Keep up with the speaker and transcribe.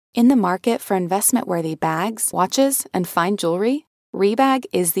In the market for investment-worthy bags, watches, and fine jewelry, Rebag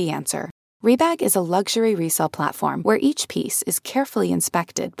is the answer. Rebag is a luxury resale platform where each piece is carefully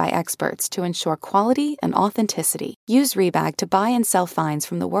inspected by experts to ensure quality and authenticity. Use Rebag to buy and sell finds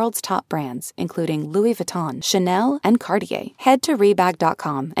from the world's top brands, including Louis Vuitton, Chanel, and Cartier. Head to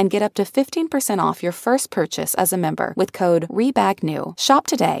Rebag.com and get up to 15% off your first purchase as a member with code REBAGNEW. Shop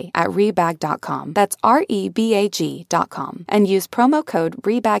today at Rebag.com. That's REBAG.com. And use promo code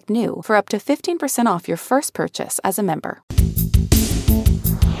REBAGNEW for up to 15% off your first purchase as a member.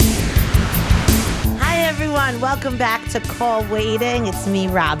 Everyone, welcome back to Call Waiting. It's me,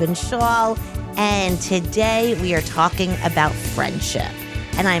 Robin Shaw, and today we are talking about friendship.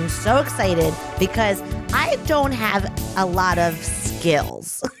 And I'm so excited because I don't have a lot of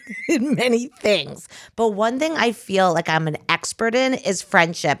skills in many things, but one thing I feel like I'm an expert in is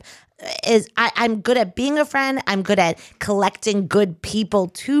friendship. I'm good at being a friend. I'm good at collecting good people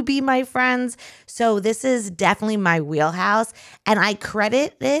to be my friends. So this is definitely my wheelhouse. And I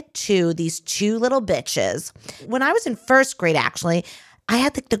credit it to these two little bitches. When I was in first grade, actually, I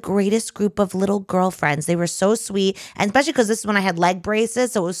had the greatest group of little girlfriends. They were so sweet. And especially because this is when I had leg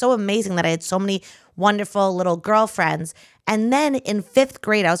braces. So it was so amazing that I had so many wonderful little girlfriends. And then in fifth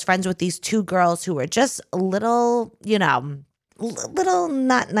grade, I was friends with these two girls who were just little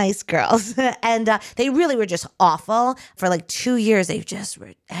not nice girls. And they really were just awful. For like 2 years, they just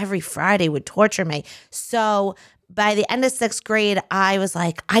were, every Friday would torture me. So by the end of sixth grade, I was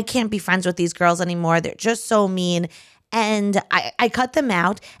like, I can't be friends with these girls anymore. They're just so mean. And I cut them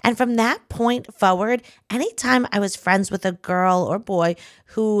out. And from that point forward, anytime I was friends with a girl or boy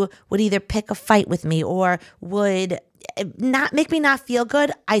who would either pick a fight with me or would not make me not feel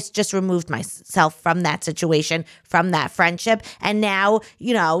good, I just removed myself from that situation, from that friendship. And now,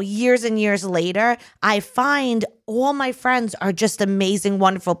 years and years later, I find all my friends are just amazing,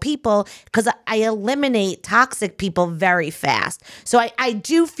 wonderful people because I eliminate toxic people very fast. So I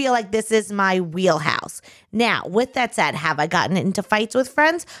do feel like this is my wheelhouse. Now, with that said, have I gotten into fights with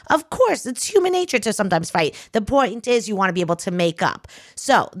friends? Of course, it's human nature to sometimes fight. The point is you want to be able to make up.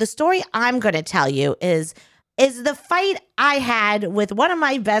 So the story I'm going to tell you is the fight I had with one of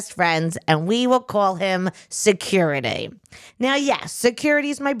my best friends, and we will call him Security. Now, yes, Security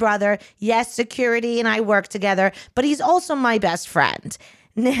is my brother. Yes, Security and I work together, but he's also my best friend.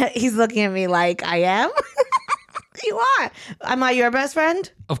 He's looking at me like I am. You are. Am I your best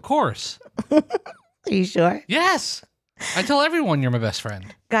friend? Of course. Are you sure? Yes. I tell everyone you're my best friend.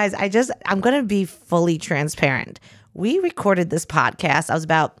 Guys, I'm going to be fully transparent. We recorded this podcast. I was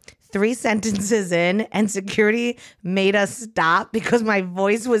about 3 sentences in, and Security made us stop because my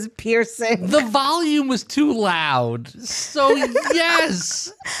voice was piercing. The volume was too loud. So,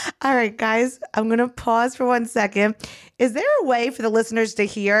 yes. All right, guys, I'm going to pause for 1 second. Is there a way for the listeners to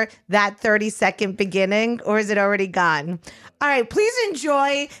hear that 30-second beginning, or is it already gone? All right, please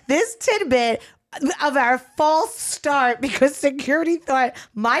enjoy this tidbit of our false start because Security thought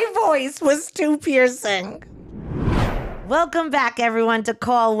my voice was too piercing. Welcome back, everyone, to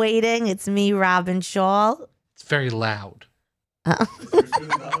Call Waiting. It's me, Robin Shaw. It's very loud.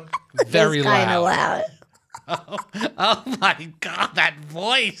 Very Very loud. Oh my God, that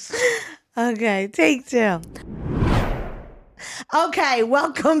voice. Okay, take 2. Okay,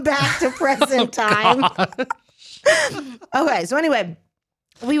 welcome back to present time. Okay, so anyway,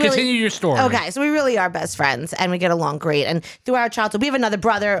 Continue your story. Okay, so we really are best friends, and we get along great. And through our childhood, we have another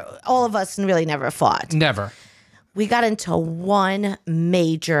brother. All of us really never fought. Never. We got into one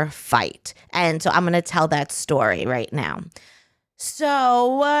major fight. And so I'm going to tell that story right now.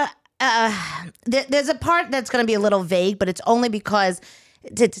 So there's a part that's going to be a little vague, but it's only because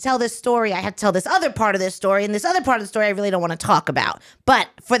to tell this story, I have to tell this other part of this story. And this other part of the story, I really don't want to talk about. But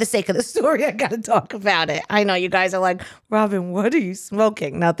for the sake of the story, I got to talk about it. I know you guys are like, Robin, what are you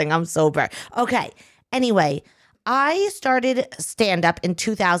smoking? Nothing. I'm sober. Okay. Anyway, I started stand-up in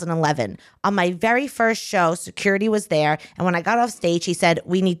 2011. On my very first show, Security was there. And when I got off stage, he said,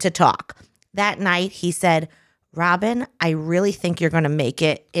 we need to talk. That night, he said, Robin, I really think you're going to make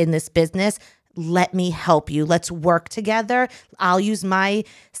it in this business. Let me help you. Let's work together. I'll use my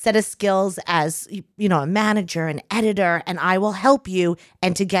set of skills as, a manager, an editor, and I will help you.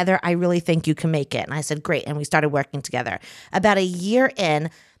 And together, I really think you can make it. And I said, great. And we started working together. About a year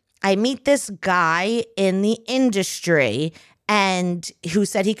in, I meet this guy in the industry and who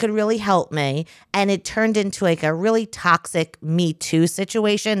said he could really help me. And it turned into like a really toxic Me Too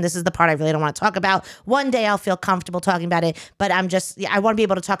situation. This is the part I really don't want to talk about. One day I'll feel comfortable talking about it, but I want to be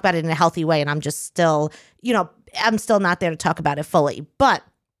able to talk about it in a healthy way. And I'm just still, I'm still not there to talk about it fully. But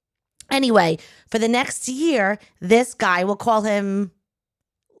anyway, for the next year, this guy, we'll call him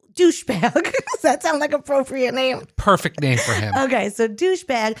douchebag. Does that sound like an appropriate name? Perfect name for him. Okay, so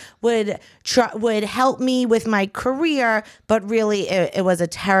douchebag would help me with my career, but really it was a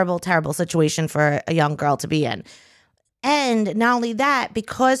terrible, terrible situation for a young girl to be in. And not only that,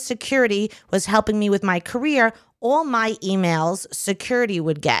 because security was helping me with my career, all my emails security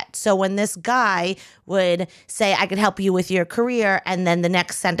would get. So when this guy would say, I could help you with your career, and then the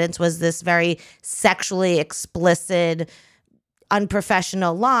next sentence was this very sexually explicit,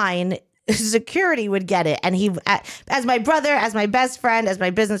 unprofessional line, security would get it. And he, as my brother, as my best friend, as my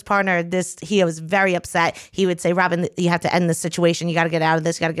business partner, he was very upset. He would say, Robin, you have to end this situation. You got to get out of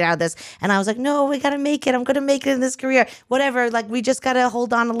this. You got to get out of this. And I was like, no, we got to make it. I'm going to make it in this career. Whatever. Like, we just got to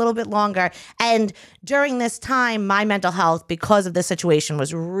hold on a little bit longer. And during this time, my mental health, because of this situation,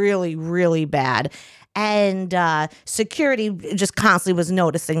 was really, really bad. And security just constantly was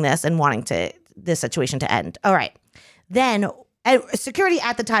noticing this and wanting this situation to end. All right. Then security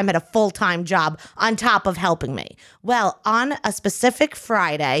at the time had a full-time job on top of helping me. Well, on a specific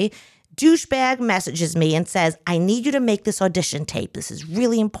Friday, douchebag messages me and says, I need you to make this audition tape. This is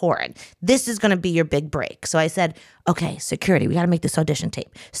really important. This is going to be your big break. So I said, okay, security, we got to make this audition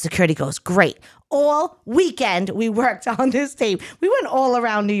tape. Security goes, great. All weekend, we worked on this tape. We went all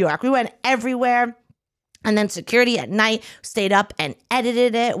around New York. We went everywhere. And then security at night stayed up and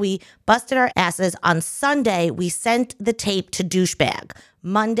edited it. We busted our asses. On Sunday, we sent the tape to douchebag.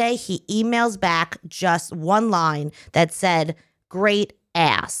 Monday, he emails back just one line that said, great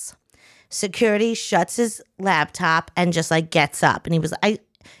ass. Security shuts his laptop and just like gets up. And he was like,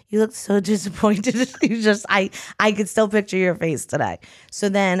 you look so disappointed. I could still picture your face today. So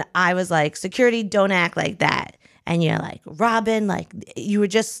then I was like, security, don't act like that. And you're like, Robin, like you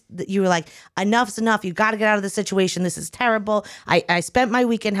were like, enough's enough. You got to get out of this situation. This is terrible. I spent my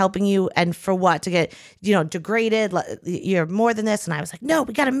weekend helping you. And for what? To get, degraded. You're more than this. And I was like, no,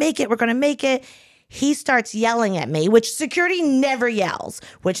 we got to make it. We're going to make it. He starts yelling at me, which security never yells,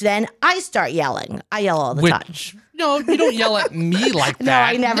 which then I start yelling. I yell all the time. No, you don't yell at me like that. No,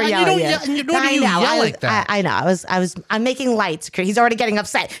 I never yell at you. Nor do you yell like that. I know. I'm making light. He's already getting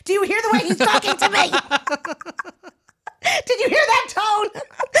upset. Do you hear the way he's talking to me? Did you hear that tone?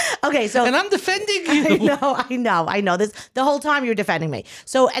 Okay, so and I'm defending you. I know. The whole time you're defending me.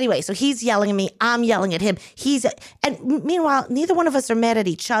 So anyway, so he's yelling at me. I'm yelling at him. And meanwhile, neither one of us are mad at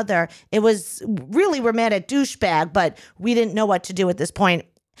each other. It was really, we're mad at douchebag, but we didn't know what to do at this point.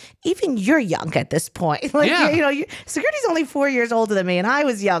 Even you're young at this point. Like, yeah. Security's only 4 years older than me, and I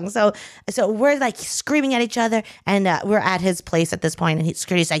was young. So we're like screaming at each other, and we're at his place at this point, and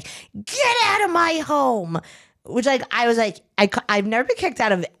security's like, "Get out of my home!" Which I was like, I've never been kicked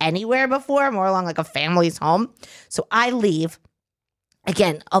out of anywhere before, more along like a family's home. So I leave.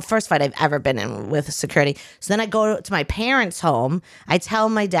 Again, first fight I've ever been in with security. So then I go to my parents' home. I tell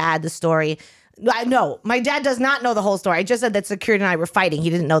my dad the story. No, my dad does not know the whole story. I just said that security and I were fighting. He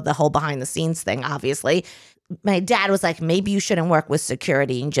didn't know the whole behind the scenes thing, obviously. My dad was like, maybe you shouldn't work with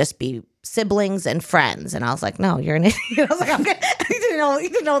security and just be siblings and friends. And I was like, no, you're an idiot. I was like, okay. He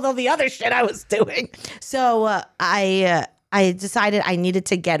didn't know all the other shit I was doing. So I decided I needed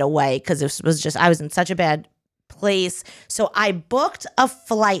to get away because it was just, I was in such a bad place. So I booked a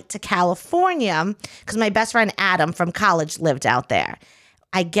flight to California because my best friend Adam from college lived out there.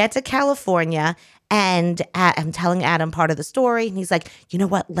 I get to California and I'm telling Adam part of the story. And he's like, you know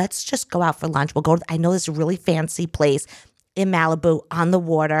what? Let's just go out for lunch. We'll go I know this really fancy place in Malibu on the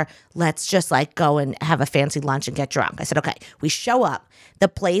water. Let's just like go and have a fancy lunch and get drunk. I said, okay. We show up. The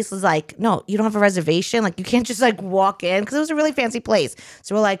place was like, no, you don't have a reservation. Like you can't just like walk in because it was a really fancy place.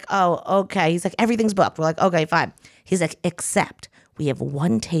 So we're like, oh, okay. He's like, everything's booked. We're like, okay, fine. He's like, except we have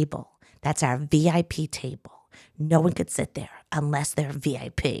one table. That's our VIP table. No one could sit there unless they're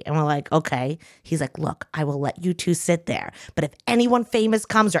VIP. And we're like, okay. He's like, look, I will let you two sit there. But if anyone famous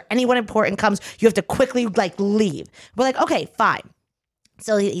comes or anyone important comes, you have to quickly like leave. We're like, okay, fine.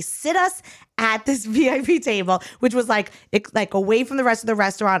 So he sit us at this VIP table, which was like away from the rest of the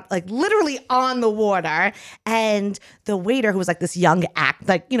restaurant, like literally on the water. And the waiter, who was like this young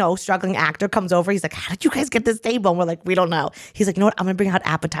struggling actor, comes over. He's like, how did you guys get this table? And we're like, we don't know. He's like, you know what? I'm going to bring out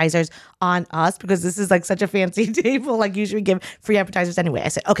appetizers on us because this is like such a fancy table. Like usually we give free appetizers anyway. I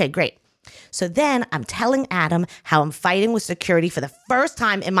said, okay, great. So then I'm telling Adam how I'm fighting with security for the first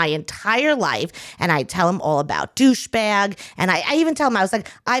time in my entire life. And I tell him all about douchebag. And I even tell him, I was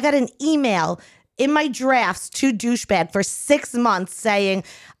like, I've had an email in my drafts to douchebag for 6 months saying,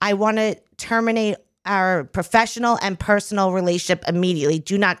 I want to terminate our professional and personal relationship immediately.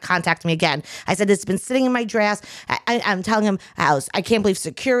 Do not contact me again. I said, it's been sitting in my drafts. I'm telling him, I can't believe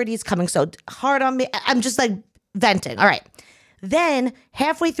security is coming so hard on me. I'm just like venting. All right. Then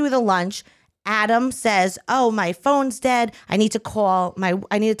halfway through the lunch, Adam says, "Oh, my phone's dead. I need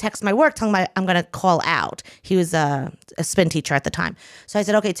to text my work, telling I'm going to call out." He was a spin teacher at the time. So I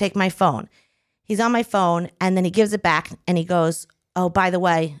said, "Okay, take my phone." He's on my phone, and then he gives it back, and he goes, "Oh, by the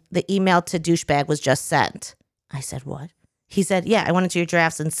way, the email to douchebag was just sent." I said, "What?" He said, "Yeah, I went into your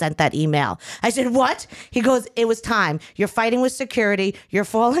drafts and sent that email." I said, "What?" He goes, "It was time. You're fighting with security. You're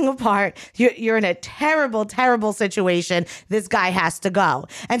falling apart. You're in a terrible, terrible situation. This guy has to go."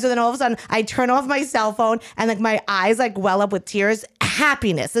 And so then all of a sudden, I turn off my cell phone and like my eyes like well up with tears.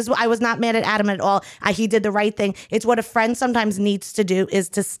 Happiness. I was not mad at Adam at all. He did the right thing. It's what a friend sometimes needs to do, is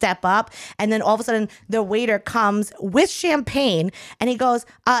to step up. And then all of a sudden, the waiter comes with champagne and he goes,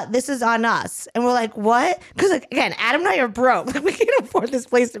 "This is on us." And we're like, "What?" Because like, again, Adam and I are broke. We can't afford this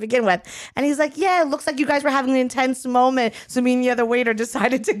place to begin with. And he's like, "Yeah, it looks like you guys were having an intense moment. So me and the other waiter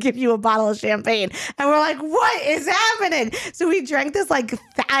decided to give you a bottle of champagne." And we're like, "What is happening?" So we drank this like,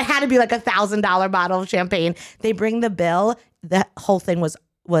 I had to be like $1,000 bottle of champagne. They bring the bill. The whole thing was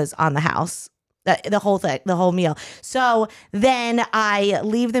on the house. The whole thing, the whole meal. So then I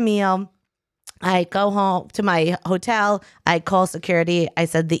leave the meal. I go home to my hotel. I call security. I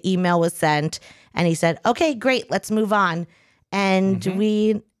said the email was sent. And he said, "Okay, great. Let's move on." And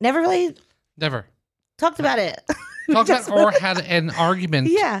we never talked about it. Or had an argument.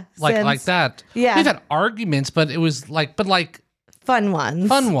 Yeah. Like that. Yeah. We've had arguments, but it was like, fun ones.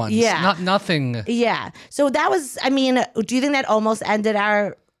 Yeah. Nothing. Yeah. So that was, I mean, do you think that almost ended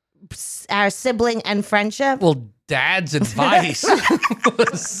our sibling and friendship? Well, Dad's advice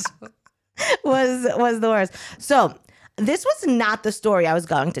was the worst. So this was not the story I was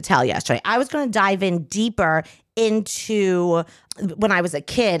going to tell yesterday. I was going to dive in deeper into when I was a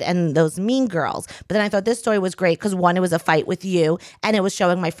kid and those Mean Girls. But then I thought this story was great because one, it was a fight with you, and it was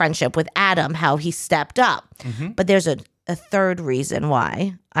showing my friendship with Adam, how he stepped up. Mm-hmm. But there's a third reason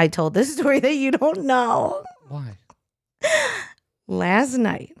why I told this story that you don't know. Why? Last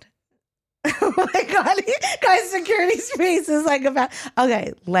night. Oh my God. Guys, security's face is like about.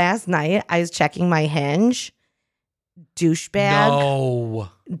 Okay, last night I was checking my Hinge. Douchebag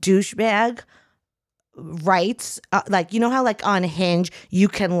writes, like, you know how like on Hinge you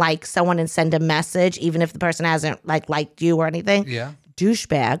can like someone and send a message even if the person hasn't like liked you or anything? Yeah.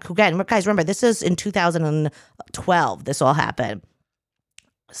 Douchebag, who, again, guys, remember, this is in 2012. This all happened.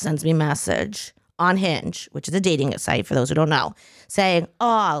 Sends me a message on Hinge, which is a dating site for those who don't know, saying,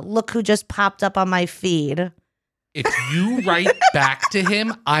 "Oh, look who just popped up on my feed." If you write back to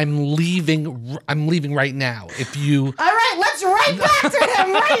him, I'm leaving right now. If you... All right, let's write back to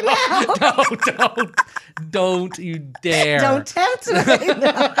him right now. Don't you dare. Don't tempt me.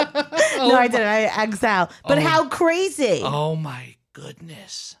 No, I didn't. I X'd out. But how crazy. Oh my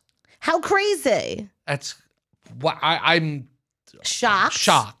goodness. How crazy. That's what I'm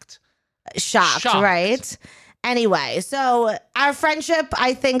shocked, right? Anyway, so our friendship,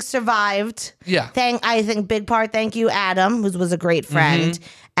 I think, survived. Yeah. I think big part, thank you, Adam, who was a great friend. Mm-hmm.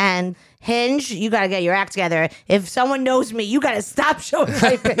 And Hinge, you got to get your act together. If someone knows me, you got to stop showing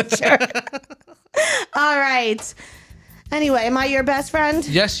my picture. All right. Anyway, am I your best friend?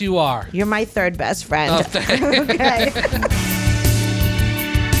 Yes, you are. You're my third best friend. Oh, okay.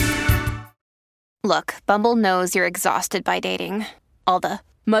 Look, Bumble knows you're exhausted by dating. All the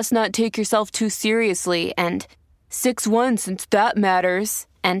 "must not take yourself too seriously" and 6'1" since that matters.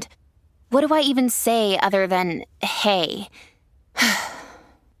 And what do I even say other than hey?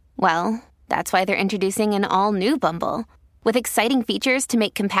 Well, that's why they're introducing an all-new Bumble with exciting features to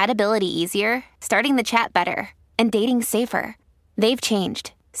make compatibility easier, starting the chat better, and dating safer. They've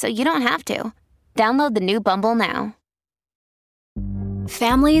changed, so you don't have to. Download the new Bumble now.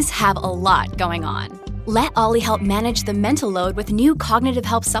 Families have a lot going on. Let Ollie help manage the mental load with new cognitive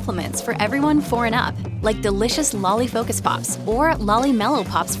help supplements for everyone 4 and up, like delicious Lolly Focus Pops or Lolly Mellow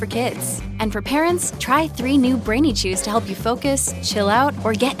Pops for kids. And for parents, try 3 new Brainy Chews to help you focus, chill out,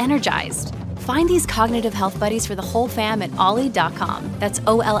 or get energized. Find these cognitive health buddies for the whole fam at ollie.com. That's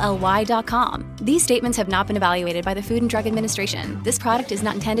OLLY.com. These statements have not been evaluated by the Food and Drug Administration. This product is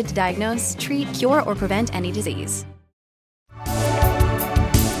not intended to diagnose, treat, cure, or prevent any disease.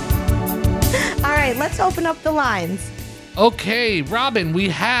 All right, let's open up the lines. Okay, Robin, we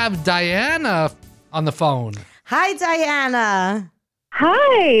have Diana on the phone. Hi, Diana.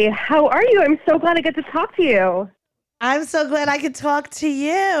 Hi, how are you? I'm so glad I get to talk to you. I'm so glad I could talk to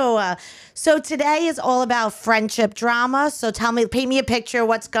you. So today is all about friendship drama. So paint me a picture of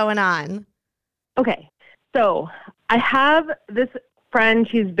what's going on. Okay, so I have this friend.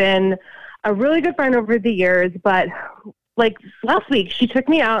 She's been a really good friend over the years, but like last week, she took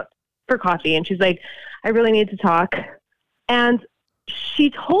me out for coffee and she's like, "I really need to talk." And she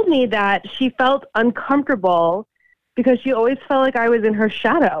told me that she felt uncomfortable because she always felt like I was in her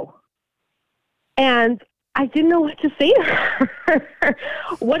shadow. And I didn't know what to say to her.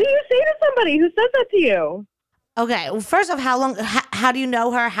 What do you say to somebody who says that to you? Okay. Well, first off, how do you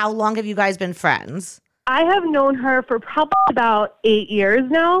know her? How long have you guys been friends? I have known her for probably about 8 years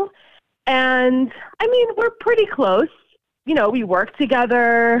now. And I mean, we're pretty close. You know, we work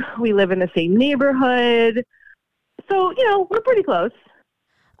together. We live in the same neighborhood. So, you know, we're pretty close.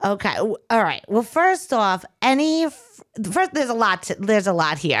 Okay. All right. Well, first off, first there's a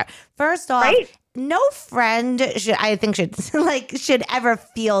lot here. First off, Right? no friend should ever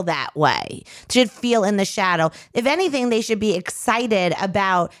feel that way. Should feel in the shadow. If anything, they should be excited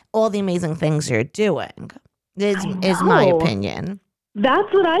about all the amazing things you're doing. Is my opinion.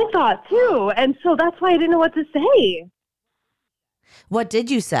 That's what I thought too. And so that's why I didn't know what to say. What did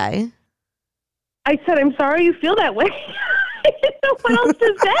you say? I said, I'm sorry you feel that way. I didn't know what else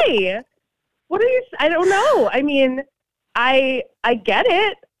to say. I don't know. I mean, I get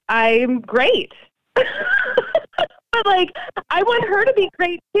it. I'm great. But like, I want her to be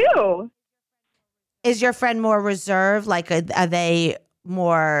great too. Is your friend more reserved? Like, are they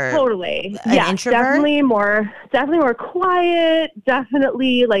more Totally. an Yeah, introvert? definitely more quiet.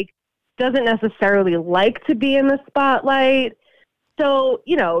 Definitely like doesn't necessarily like to be in the spotlight. So,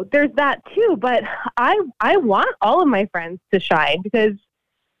 you know, there's that too. But I want all of my friends to shine because,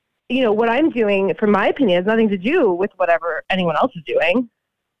 you know, what I'm doing, from my opinion, has nothing to do with whatever anyone else is doing.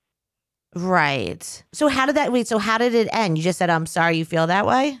 Right. So how did it end? You just said, I'm sorry you feel that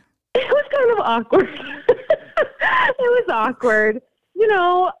way? It was kind of awkward. It was awkward. You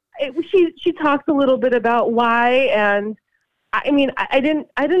know, she talked a little bit about why, and I mean, I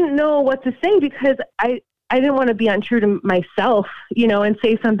didn't know what to say because I didn't want to be untrue to myself, you know, and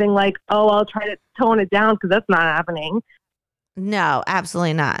say something like, oh, I'll try to tone it down because that's not happening. No,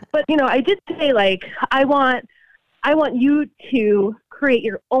 absolutely not. But, you know, I did say, like, I want you to create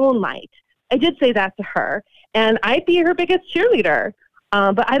your own light. I did say that to her, and I'd be her biggest cheerleader.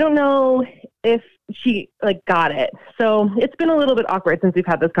 But I don't know if she, like, got it. So it's been a little bit awkward since we've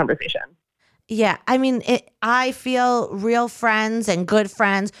had this conversation. Yeah, I mean, I feel real friends and good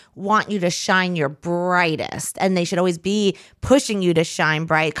friends want you to shine your brightest, and they should always be pushing you to shine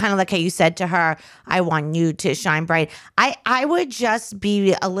bright. Kind of like how you said to her, I want you to shine bright. I would just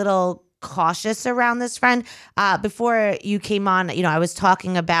be a little cautious around this friend. Before you came on, you know, I was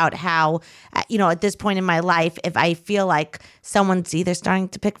talking about how, you know, at this point in my life, if I feel like someone's either starting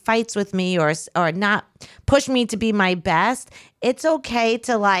to pick fights with me or not push me to be my best, it's okay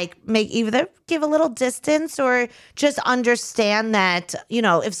to like either give a little distance or just understand that, you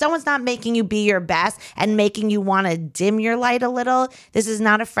know, if someone's not making you be your best and making you want to dim your light a little, this is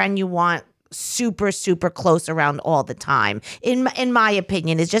not a friend you want super, super close around all the time. In my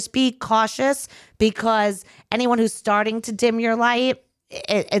opinion, is just be cautious because anyone who's starting to dim your light,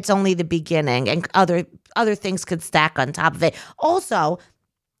 it's only the beginning, and other things could stack on top of it. Also,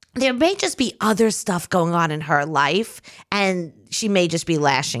 there may just be other stuff going on in her life, and she may just be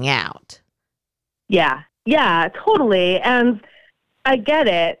lashing out. Yeah, totally. And I get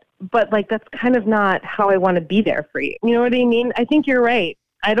it, but like that's kind of not how I want to be there for you. You know what I mean? I think you're right.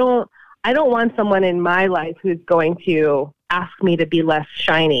 I don't want someone in my life who's going to ask me to be less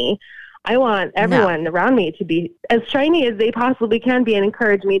shiny. I want everyone around me to be as shiny as they possibly can be and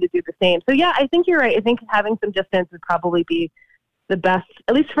encourage me to do the same. So yeah, I think you're right. I think having some distance would probably be the best,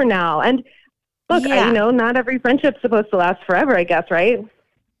 at least for now. And look, you know, not every friendship's supposed to last forever, I guess, right?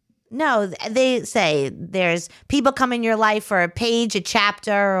 No, they say there's people come in your life for a page, a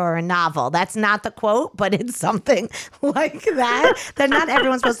chapter, or a novel. That's not the quote, but it's something like that. That not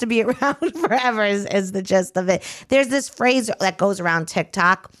everyone's supposed to be around forever is the gist of it. There's this phrase that goes around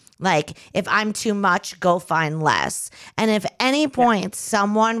TikTok, like, if I'm too much, go find less. And if at any point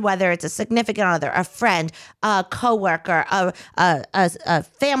someone, whether it's a significant other, a friend, a coworker, a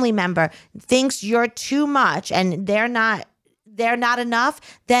family member, thinks you're too much and they're not enough,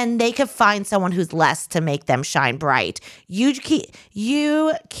 then they could find someone who's less to make them shine bright. You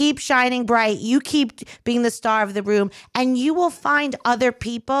keep shining bright. You keep being the star of the room, and you will find other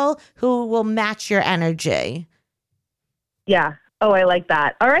people who will match your energy. Yeah. Oh, I like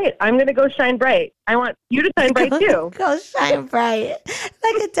that. All right. I'm going to go shine bright. I want you to shine bright too. Go shine bright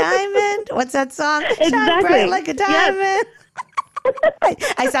like a diamond. What's that song? Exactly. Shine bright like a diamond.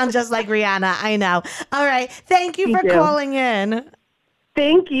 Yes. I sound just like Rihanna. I know. All right. Thank you for calling in.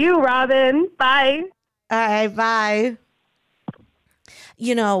 Thank you, Robin. Bye. All right. Bye.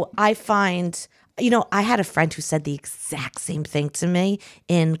 You know, I find I had a friend who said the exact same thing to me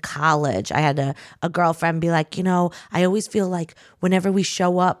in college. I had a girlfriend be like, I always feel like whenever we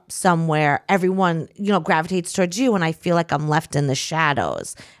show up somewhere, everyone, gravitates towards you, and I feel like I'm left in the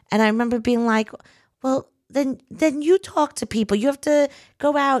shadows. And I remember being like, well, then you talk to people. You have to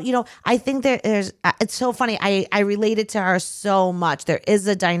go out. I think there's it's so funny. I related to her so much. There is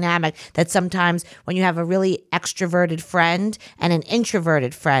a dynamic that sometimes when you have a really extroverted friend and an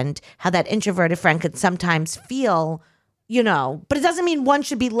introverted friend, how that introverted friend could sometimes feel, but it doesn't mean one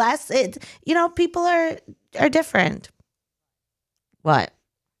should be less. People are different. What?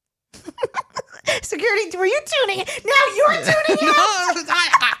 Security, were you tuning in? Now you're tuning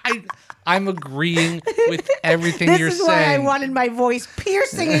in. I'm agreeing with everything you're saying. This is why I wanted my voice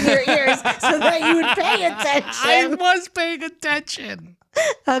piercing in your ears so that you would pay attention. I was paying attention.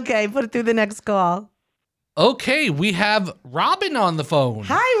 Okay, put it through the next call. Okay, we have Robin on the phone.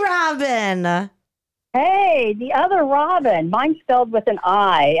 Hi, Robin. Hey, the other Robin. Mine's spelled with an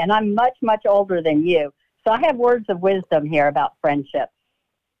I, and I'm much, much older than you. So I have words of wisdom here about friendship.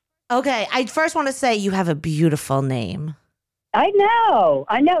 Okay, I first want to say you have a beautiful name. I know.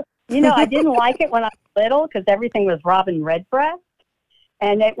 I didn't like it when I was little because everything was Robin Redbreast.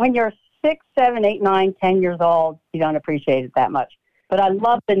 And when you're 6, 7, 8, 9, 10 years old, you don't appreciate it that much. But I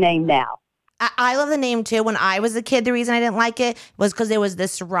love the name now. I love the name too. When I was a kid, the reason I didn't like it was because there was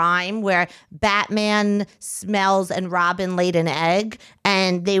this rhyme where Batman smells and Robin laid an egg,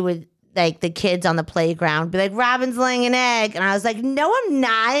 and they would, like, the kids on the playground be like, Robin's laying an egg. And I was like, no, I'm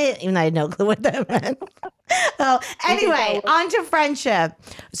not. Even though I had no clue what that meant. Oh, anyway, on to friendship.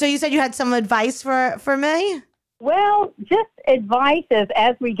 So you said you had some advice for me? Well, just advice is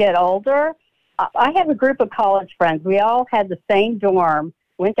as we get older, I have a group of college friends. We all had the same dorm,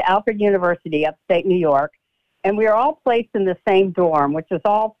 went to Alfred University, upstate New York, and we were all placed in the same dorm, which was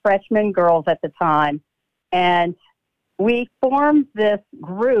all freshman girls at the time. And we formed this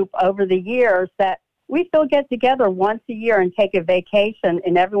group over the years that we still get together once a year and take a vacation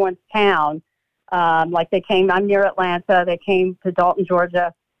in everyone's town. I'm near Atlanta. They came to Dalton,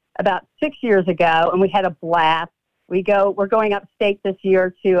 Georgia about 6 years ago, and we had a blast. We're going upstate this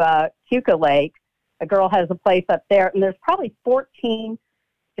year to Keuka Lake. A girl has a place up there, and there's probably 14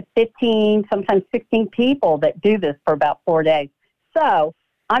 to 15, sometimes 16 people that do this for about 4 days. So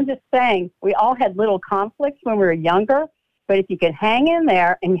I'm just saying we all had little conflicts when we were younger, but if you can hang in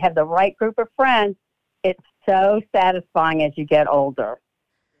there and you have the right group of friends, it's so satisfying as you get older.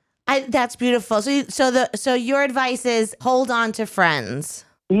 That's beautiful. So your advice is hold on to friends.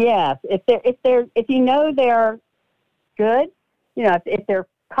 Yes, if you know they're good, if they're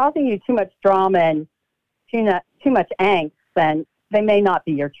causing you too much drama and too much angst, then they may not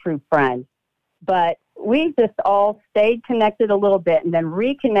be your true friend. But we just all stayed connected a little bit and then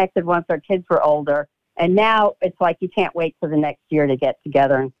reconnected once our kids were older. And now it's like you can't wait for the next year to get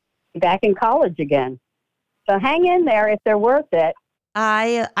together and be back in college again. So hang in there if they're worth it.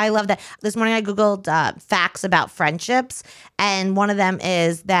 I love that. This morning I Googled facts about friendships, and one of them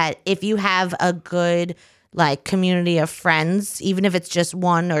is that if you have a good community of friends, even if it's just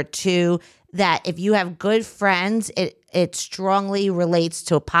one or two, that if you have good friends, it strongly relates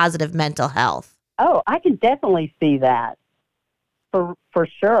to a positive mental health. Oh, I can definitely see that. For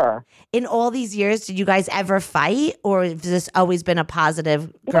sure. In all these years, did you guys ever fight, or has this always been a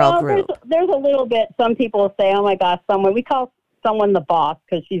positive girl group? There's a little bit. Some people will say, oh my gosh, we call someone the boss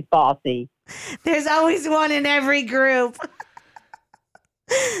because she's bossy. There's always one in every group.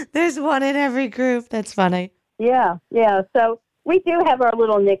 There's one in every group. That's funny. Yeah. So we do have our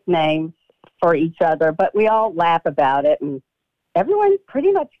little nicknames for each other, but we all laugh about it, and everyone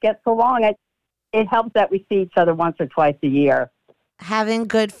pretty much gets along. It helps that we see each other once or twice a year. Having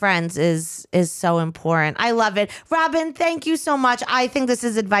good friends is so important. I love it. Robin, thank you so much. I think this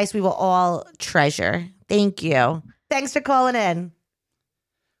is advice we will all treasure. Thank you. Thanks for calling in.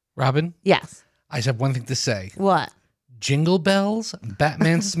 Robin? Yes. I just have one thing to say. What? Jingle bells,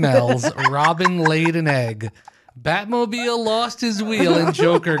 Batman smells, Robin laid an egg. Batmobile lost his wheel and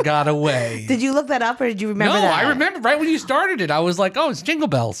Joker got away. Did you look that up or did you remember that? No, I remember right when you started it. I was like, oh, it's Jingle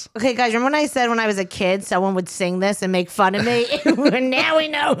Bells. Okay, guys, remember when I said when I was a kid, someone would sing this and make fun of me? Now we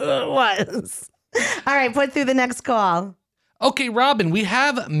know who it was. All right, put through the next call. Okay, Robin, we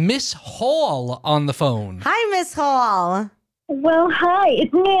have Miss Hall on the phone. Hi, Miss Hall. Well, hi,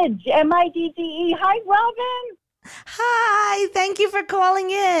 it's Midge, Midde. Hi, Robin. Hi, thank you for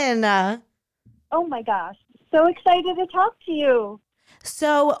calling in. Oh, my gosh. So excited to talk to you.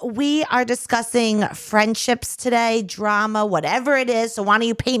 So we are discussing friendships today, drama, whatever it is. So why don't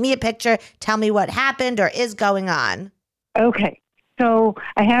you paint me a picture, tell me what happened or is going on. Okay. so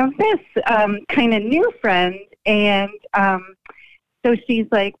I have this kind of new friend, and so she's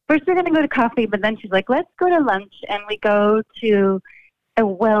like, first we're going to go to coffee, but then she's like, let's go to lunch, and we go to,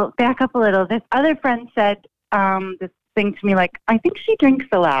 well, back up a little. This other friend said this thing to me, like, I think she drinks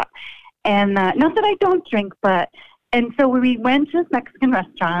a lot. And not that I don't drink, and so we went to this Mexican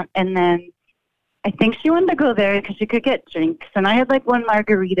restaurant, and then I think she wanted to go there because she could get drinks. And I had like one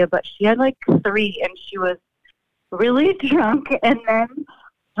margarita, but she had like 3, and she was really drunk. And then,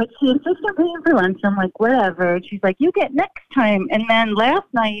 but she insisted on paying for lunch. I'm like, whatever. She's like, you get next time. And then last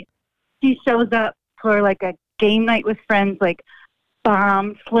night, she shows up for like a game night with friends, like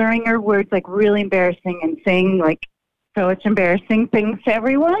slurring her words, like really embarrassing, and saying like so much embarrassing things to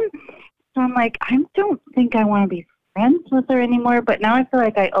everyone. So I'm like, I don't think I want to be friends with her anymore, but now I feel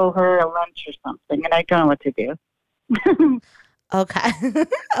like I owe her a lunch or something, and I don't know what to do. Okay.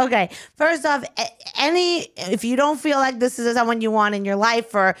 Okay. First off, if you don't feel like this is someone you want in your life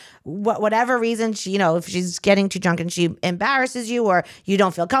for whatever reason, if she's getting too drunk and she embarrasses you or you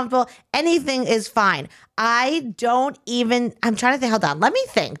don't feel comfortable, anything is fine. I'm trying to think, hold on, let me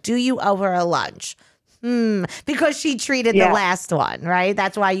think. Do you owe her a lunch? Because she treated the last one, right?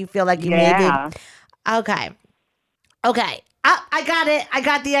 That's why you feel like you maybe. Okay. I got it.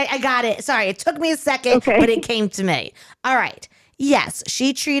 I got it. Sorry, it took me a second, but it came to me. All right. Yes,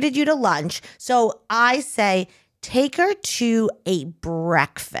 she treated you to lunch. So I say take her to a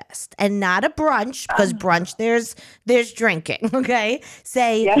breakfast and not a brunch, because brunch there's drinking, okay?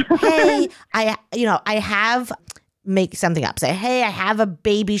 Say, hey, make something up. Say, hey, I have a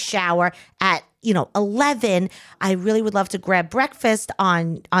baby shower at 11. I really would love to grab breakfast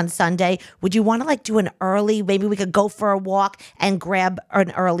on Sunday. Would you want to do an early, maybe we could go for a walk and grab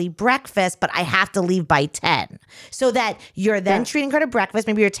an early breakfast, but I have to leave by 10. So that you're then treating her to breakfast.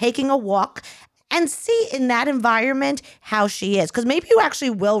 Maybe you're taking a walk and see in that environment how she is. Because maybe you actually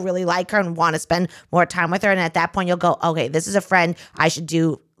will really like her and want to spend more time with her. And at that point you'll go, okay, this is a friend I should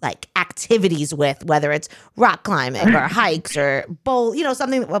do activities with, whether it's rock climbing or hikes or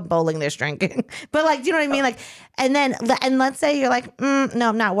something. Well, bowling, there's drinking, but you know what I mean? And let's say you're like, no,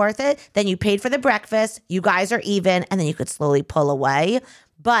 I'm not worth it. Then you paid for the breakfast, you guys are even, and then you could slowly pull away.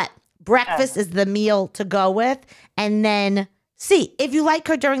 But breakfast is the meal to go with. And then see if you like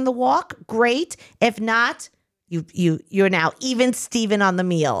her during the walk, great. If not, you're now even Steven on the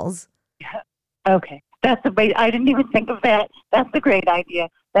meals. Okay. That's a great, I didn't even think of that. That's a great idea.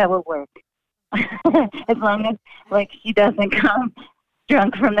 That will work. As long as she doesn't come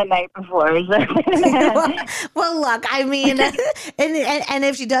drunk from the night before. Well, look, I mean, and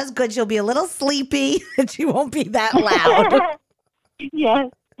if she does good, she'll be a little sleepy and she won't be that loud.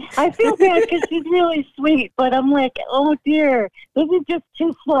 Yes. I feel bad because she's really sweet, but I'm like, oh dear, this is just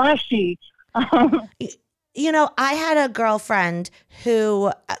too flashy. I had a girlfriend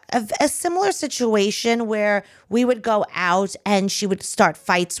who, a similar situation where we would go out and she would start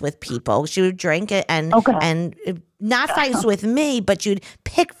fights with people. She would drink it and not fights with me, but she'd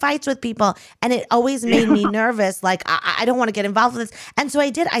pick fights with people. And it always made me nervous. I don't want to get involved with this. And so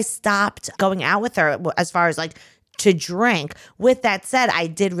I stopped going out with her as far as to drink. With that said, I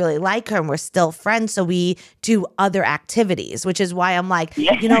did really like her and we're still friends. So we do other activities, which is why I'm like,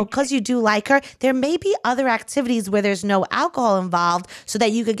 because you do like her, there may be other activities where there's no alcohol involved so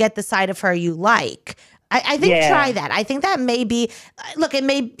that you could get the side of her you like. I think try that. I think that maybe, look, it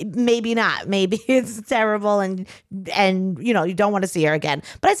maybe not. Maybe it's terrible and you don't want to see her again.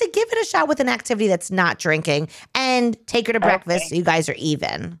 But I say give it a shot with an activity that's not drinking and take her to breakfast so you guys are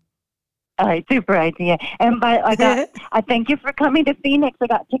even. All right, super idea. And I thank you for coming to Phoenix. I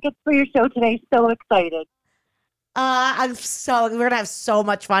got tickets for your show today. So excited. We're gonna have so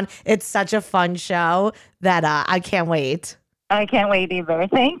much fun. It's such a fun show that I can't wait. I can't wait either.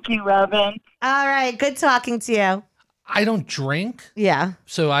 Thank you, Robin. All right, good talking to you. I don't drink. Yeah.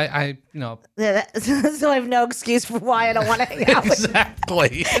 So I So I have no excuse for why I don't want to hang out with him.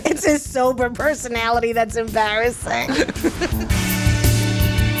 Exactly. It's his sober personality that's embarrassing.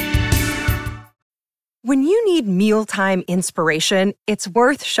 When you need mealtime inspiration, it's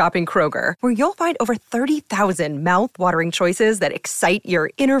worth shopping Kroger, where you'll find over 30,000 mouth-watering choices that excite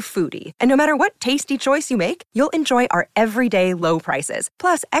your inner foodie. And no matter what tasty choice you make, you'll enjoy our everyday low prices,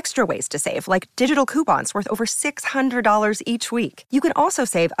 plus extra ways to save, like digital coupons worth over $600 each week. You can also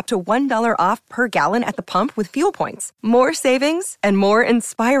save up to $1 off per gallon at the pump with fuel points. More savings and more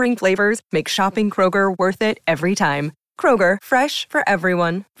inspiring flavors make shopping Kroger worth it every time. Kroger, fresh for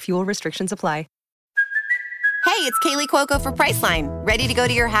everyone. Fuel restrictions apply. Hey, it's Kaylee Cuoco for Priceline. Ready to go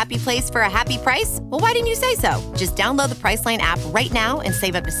to your happy place for a happy price? Well, why didn't you say so? Just download the Priceline app right now and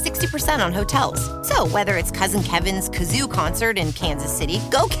save up to 60% on hotels. So whether it's Cousin Kevin's Kazoo Concert in Kansas City,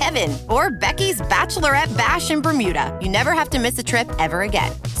 go Kevin, or Becky's Bachelorette Bash in Bermuda, you never have to miss a trip ever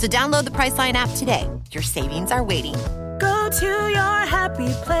again. So download the Priceline app today. Your savings are waiting. Go to your happy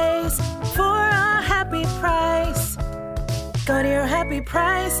place for a happy price. Go to your happy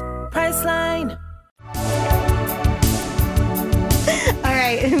price, Priceline. All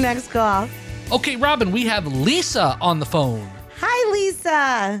right, next call. Okay, Robin, we have Lisa on the phone. Hi,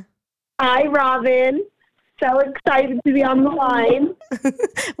 Lisa. Hi, Robin. So excited to be on the line.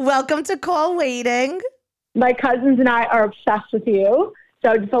 Welcome to Call Waiting. My cousins and I are obsessed with you.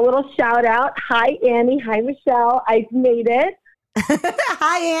 So just a little shout out. Hi, Annie. Hi, Michelle. I've made it.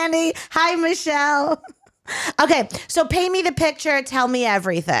 Hi, Annie. Hi, Michelle. Okay, so paint me the picture. Tell me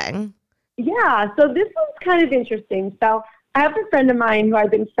everything. Yeah, so this one's kind of interesting. So I have a friend of mine who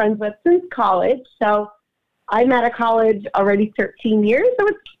I've been friends with since college. So I'm out of college already 13 years. So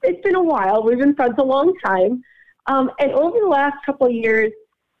it's been a while. We've been friends a long time. And over the last couple of years,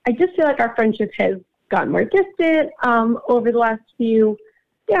 I just feel like our friendship has gotten more distant over the last few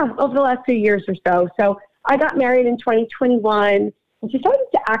years or so. So I got married in 2021, and she started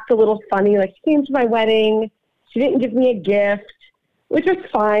to act a little funny. Like, she came to my wedding. She didn't give me a gift, which was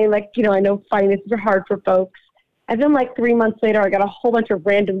fine. Like, I know finances are hard for folks. And then 3 months later, I got a whole bunch of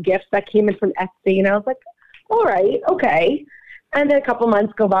random gifts that came in from Etsy. And I was like, all right, okay. And then a couple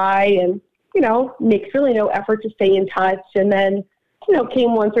months go by and, makes really no effort to stay in touch. And then,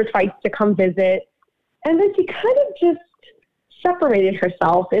 came once or twice to come visit. And then she kind of just separated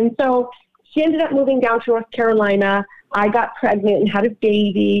herself. And so she ended up moving down to North Carolina. I got pregnant and had a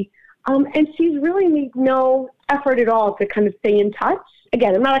baby. And she's really made no effort at all to kind of stay in touch.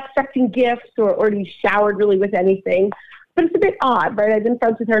 Again, I'm not expecting gifts or to be showered really with anything, but it's a bit odd, right? I've been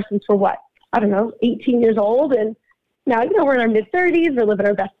friends with her since we're 18 years old. And now, we're in our mid-30s, we're living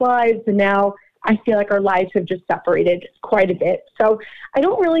our best lives. And now I feel like our lives have just separated quite a bit. So I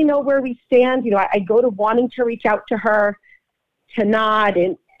don't really know where we stand. I go to wanting to reach out to her, to not.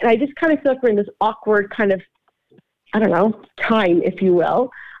 And I just kind of feel like we're in this awkward kind of, time, if you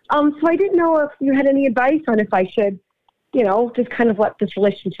will. So I didn't know if you had any advice on if I should, just kind of let this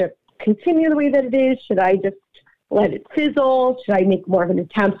relationship continue the way that it is. Should I just let it fizzle? Should I make more of an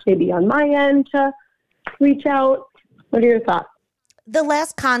attempt maybe on my end to reach out? What are your thoughts? The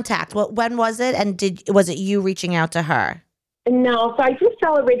last contact, when was it? And was it you reaching out to her? No, so I just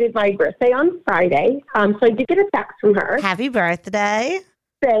celebrated my birthday on Friday. So I did get a text from her. Happy birthday.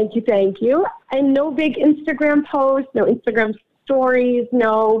 Thank you. And no big Instagram posts, no Instagram stories,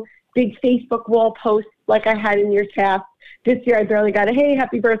 no big Facebook wall posts like I had in years past. This year I barely got a, hey,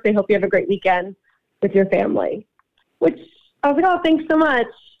 happy birthday, hope you have a great weekend with your family. Which I was like, oh, thanks so much.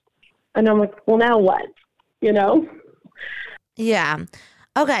 And I'm like, well, now what? Yeah.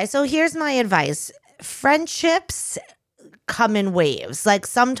 Okay, so here's my advice. Friendships come in waves. Like,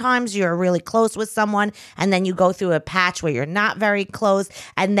 sometimes you're really close with someone and then you go through a patch where you're not very close,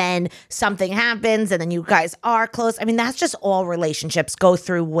 and then something happens and then you guys are close. I mean, that's just all relationships go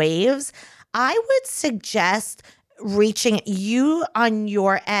through waves. I would suggest reaching you on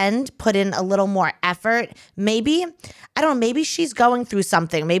your end, put in a little more effort. Maybe, I don't know, maybe she's going through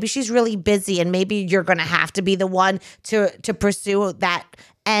something. Maybe she's really busy and maybe you're going to have to be the one to pursue that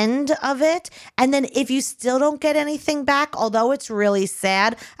end of it. And then if you still don't get anything back, although it's really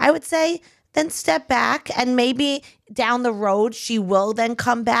sad, I would say then step back, and maybe down the road she will then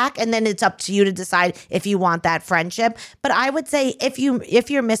come back, and then it's up to you to decide if you want that friendship. But I would say if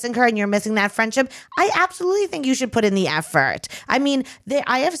you're missing her and you're missing that friendship, I absolutely think you should put in the effort. I mean,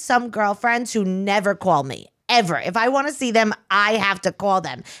 I have some girlfriends who never call me. Ever. If I want to see them, I have to call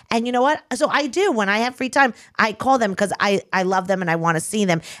them. And you know what? So I do. When I have free time, I call them because I love them and I want to see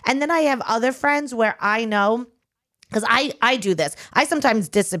them. And then I have other friends where I know, because I do this. I sometimes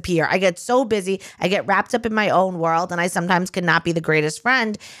disappear. I get so busy. I get wrapped up in my own world, and I sometimes cannot be the greatest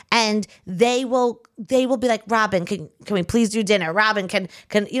friend. And they will be like, Robin, can we please do dinner? Robin, can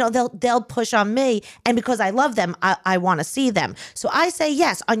they'll push on me. And because I love them, I want to see them. So I say,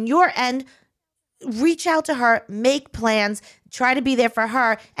 yes, on your end, reach out to her, make plans, try to be there for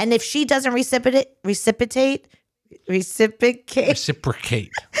her. And if she doesn't reciprocate.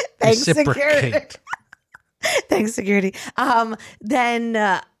 Thanks, security.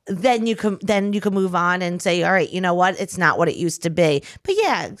 Then you can move on and say, all right, you know what? It's not what it used to be. But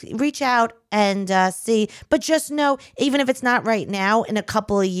yeah, reach out and see. But just know, even if it's not right now, in a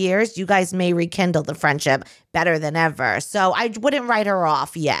couple of years, you guys may rekindle the friendship better than ever. So I wouldn't write her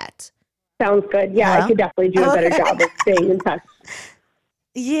off yet. Sounds good. Yeah, Hello? I could definitely do a better job of staying in touch.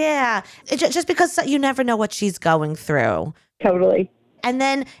 Yeah. Just because you never know what she's going through. Totally. And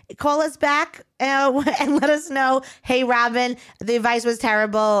then call us back and let us know, hey, Robin, the advice was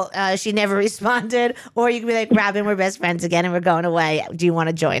terrible. She never responded. Or you can be like, Robin, we're best friends again and we're going away. Do you want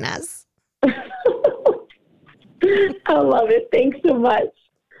to join us? I love it. Thanks so much.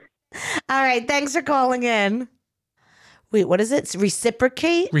 All right. Thanks for calling in. Wait, what is it?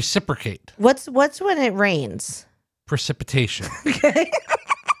 Reciprocate? Reciprocate. What's when it rains? Precipitation. Okay.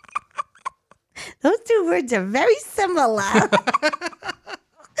 Those two words are very similar.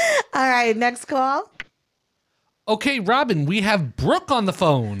 All right, next call. Okay, Robin, we have Brooke on the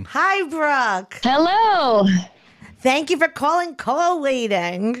phone. Hi, Brooke. Hello. Thank you for calling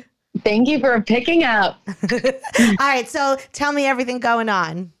collating. Thank you for picking up. All right, so tell me everything going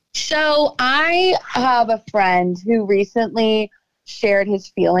on. So I have a friend who recently shared his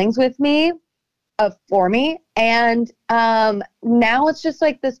feelings with me, for me. And now it's just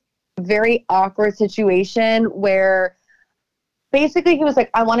like this very awkward situation where basically he was like,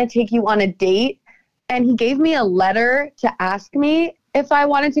 I want to take you on a date. And he gave me a letter to ask me if I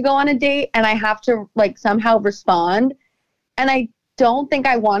wanted to go on a date, and I have to like somehow respond. And I don't think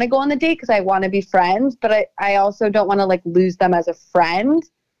I want to go on the date because I want to be friends, but I also don't want to like lose them as a friend.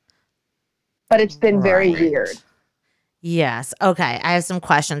 But it's been very weird. Yes. Okay. I have some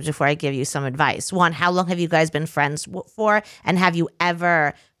questions before I give you some advice. One, how long have you guys been friends for? And have you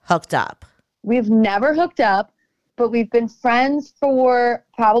ever hooked up? We've never hooked up, but we've been friends for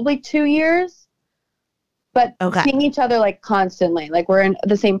probably 2 years. But seeing each other like constantly. Like we're in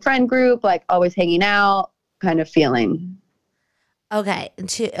the same friend group, like always hanging out kind of feeling. Okay.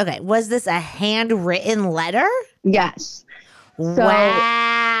 Okay. Was this a handwritten letter? Yes.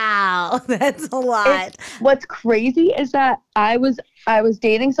 Wow. That's a lot. What's crazy is that I was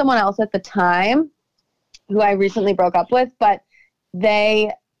dating someone else at the time who I recently broke up with, but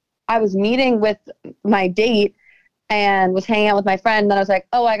I was meeting with my date and was hanging out with my friend. And then I was like,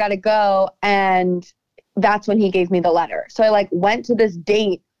 oh, I got to go. And that's when he gave me the letter. So I like went to this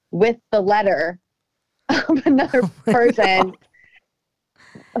date with the letter of another person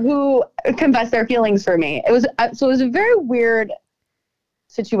who confessed their feelings for me. It was a very weird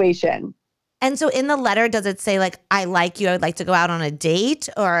situation. And so in the letter, does it say like, I like you, I would like to go out on a date?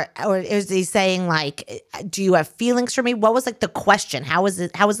 Or is he saying like, do you have feelings for me? What was like the question? How was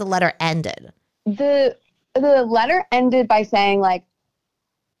the letter ended? The letter ended by saying like,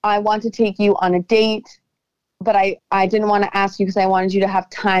 I want to take you on a date, but I didn't want to ask you because I wanted you to have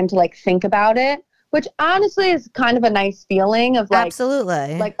time to like think about it. Which honestly is kind of a nice feeling of like,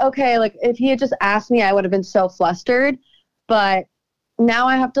 absolutely. Like, okay, like if he had just asked me, I would have been so flustered. But now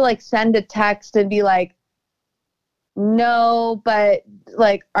I have to like send a text and be like, no, but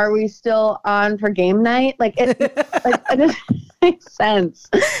like, are we still on for game night? Like it doesn't make sense.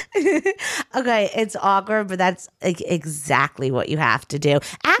 Okay, it's awkward, but that's exactly what you have to do.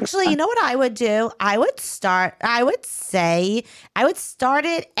 Actually, you know what I would do? I would start it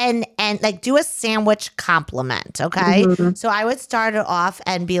and like do a sandwich compliment, okay? Mm-hmm. So I would start it off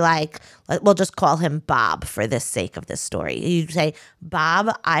and be like, we'll just call him Bob for the sake of this story. You say,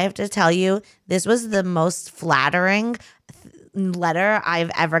 Bob, I have to tell you, this was the most flattering letter I've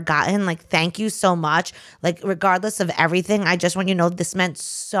ever gotten. Like, thank you so much. Like, regardless of everything, I just want you to know this meant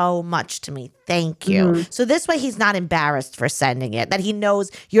so much to me. Thank you. Mm-hmm. So this way he's not embarrassed for sending it, that he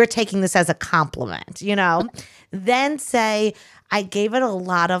knows you're taking this as a compliment, you know? Then say, I gave it a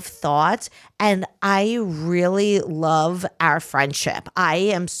lot of thought and I really love our friendship. I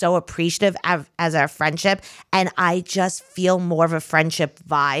am so appreciative as our friendship, and I just feel more of a friendship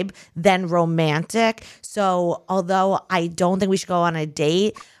vibe than romantic. So although I don't think we should go on a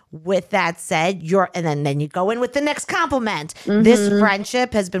date, with that said, and then you go in with the next compliment. Mm-hmm. This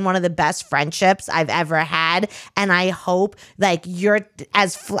friendship has been one of the best friendships I've ever had, and I hope like you're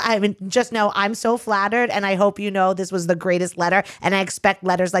just know I'm so flattered, and I hope you know this was the greatest letter, and I expect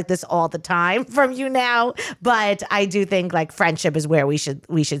letters like this all the time from you now. But I do think like friendship is where we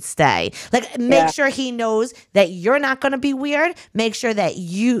should stay. Like make sure he knows that you're not going to be weird. Make sure that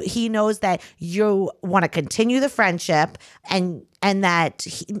he knows that you want to continue the friendship, and that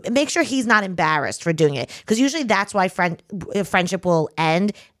make sure he's not embarrassed for doing it. Because usually that's why friendship will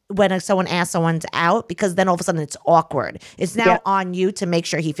end when someone asks someone out, because then all of a sudden it's awkward. It's now on you to make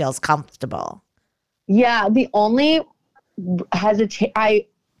sure he feels comfortable. Yeah, the only I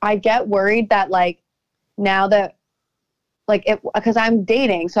get worried that like now that like because I'm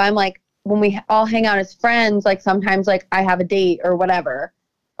dating, so I'm like when we all hang out as friends, like sometimes like I have a date or whatever,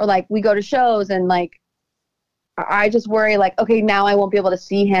 or like we go to shows and like I just worry like, okay, now I won't be able to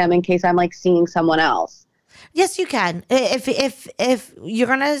see him in case I'm like seeing someone else. Yes, you can. If you're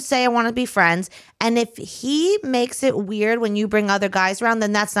gonna say I want to be friends, and if he makes it weird when you bring other guys around,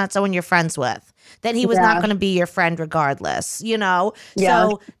 then that's not someone you're friends with. Then he was not going to be your friend regardless, you know? Yeah.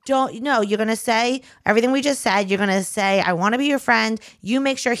 So you're going to say everything we just said. You're going to say, I want to be your friend. You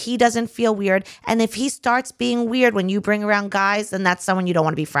make sure he doesn't feel weird. And if he starts being weird when you bring around guys, then that's someone you don't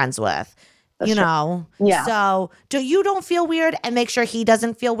want to be friends with. You know? Yeah. So you don't feel weird, and make sure he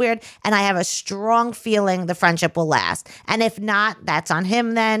doesn't feel weird. And I have a strong feeling the friendship will last. And if not, that's on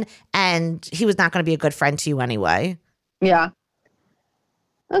him then. And he was not going to be a good friend to you anyway. Yeah.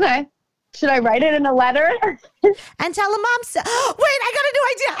 Okay. Should I write it in a letter? And tell him wait, I got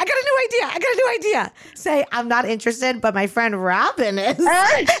a new idea. Say, I'm not interested, but my friend Robin is.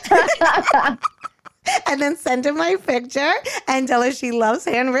 And then send her my picture and tell her she loves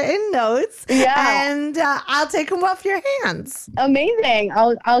handwritten notes. Yeah. And I'll take them off your hands. Amazing.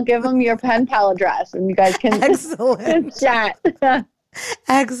 I'll give him your pen pal address and you guys can Excellent. chat.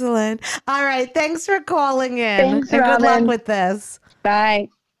 Excellent. All right. Thanks for calling in. Thanks, and good luck Robin. with this. Bye.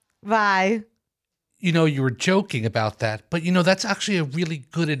 Bye. You know, you were joking about that, but you know, that's actually a really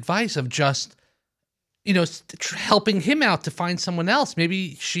good advice of just, you know, helping him out to find someone else.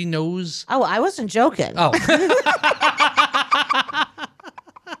 Maybe she knows. Oh, I wasn't joking. Oh.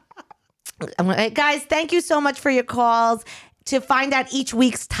 Guys, thank you so much for your calls. To find out each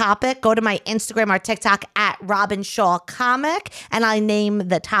week's topic, go to my Instagram or TikTok at Robin Shaw Comic, and I name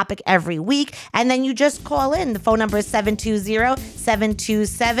the topic every week. And then you just call in. The phone number is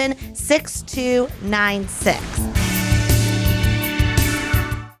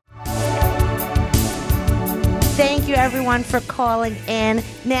 720-727-6296. Thank you, everyone, for calling in.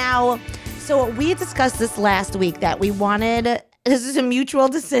 Now, so we discussed this last week that we wanted. This is a mutual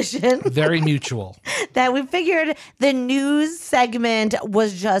decision. Very mutual. That we figured the news segment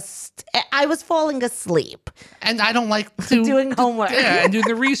was just, I was falling asleep. And I don't like doing homework. Yeah, and doing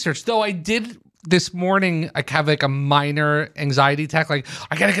the research. Though I did this morning, I have like a minor anxiety attack. Like,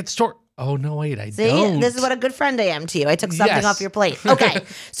 I got to get the story. Oh, no, wait, I don't. This is what a good friend I am to you. I took something Yes. off your plate. Okay.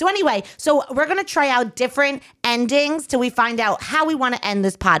 So anyway, we're going to try out different endings till we find out how we want to end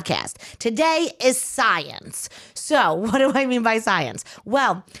this podcast. Today is science. So what do I mean by science?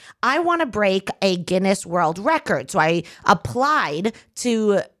 Well, I want to break a Guinness World Record. So I applied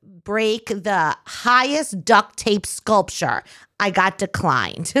to break the highest duct tape sculpture. I got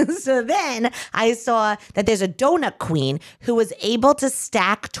declined. So then I saw that there's a donut queen who was able to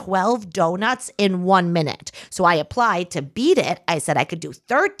stack 12 donuts in 1 minute. So I applied to beat it. I said I could do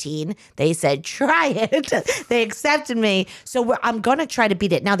 13. They said, try it. They accepted me. So I'm going to try to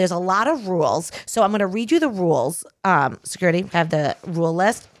beat it. Now, there's a lot of rules. So I'm going to read you the rules. Security, have the rule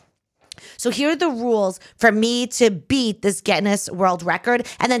list. So here are the rules for me to beat this Guinness World Record.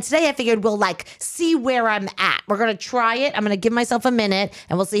 And then today I figured we'll see where I'm at. We're going to try it. I'm going to give myself a minute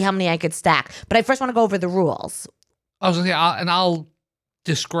and we'll see how many I could stack. But I first want to go over the rules. I was going to say, I'll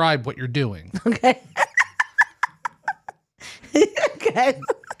describe what you're doing. Okay. Okay.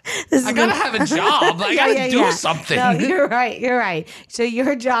 I gotta have a job. I gotta do something. No, you're right. So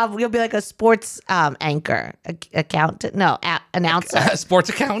your job, you'll be like a sports anchor, accountant. No, announcer. A sports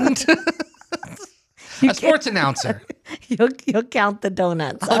accountant. A sports announcer. You'll count the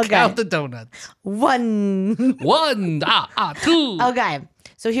donuts. I'll count the donuts. One. Two. Okay.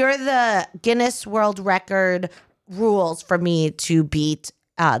 So here are the Guinness World Record rules for me to beat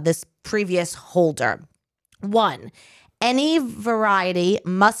this previous holder. 1. Any variety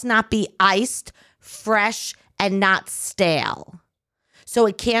must not be iced, fresh, and not stale. So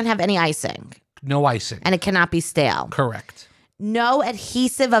it can't have any icing. No icing. And it cannot be stale. Correct. No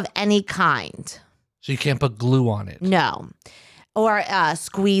adhesive of any kind. So you can't put glue on it. No. Or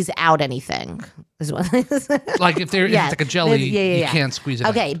squeeze out anything. Like if it's like a jelly, you can't squeeze it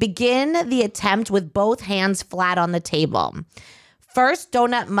out. Okay, begin the attempt with both hands flat on the table. First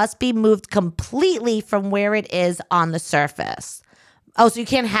donut must be moved completely from where it is on the surface. Oh, so you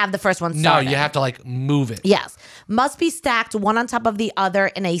can't have the first one started. No, you have to move it. Yes. Must be stacked one on top of the other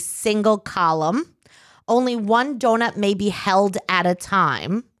in a single column. Only one donut may be held at a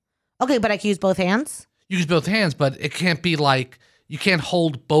time. Okay, but I can use both hands? You use both hands, but it can't be you can't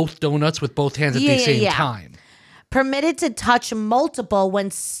hold both donuts with both hands at the same time. Permitted to touch multiple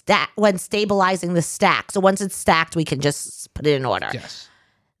when stabilizing the stack. So once it's stacked, we can just put it in order. Yes.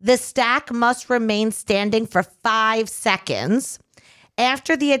 The stack must remain standing for 5 seconds.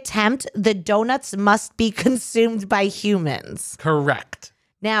 After the attempt, the donuts must be consumed by humans. Correct.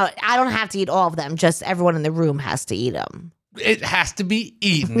 Now, I don't have to eat all of them. Just everyone in the room has to eat them. It has to be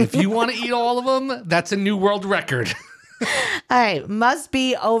eaten. If you want to eat all of them, that's a new world record. All right. Must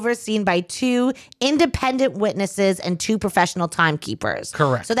be overseen by 2 independent witnesses and 2 professional timekeepers.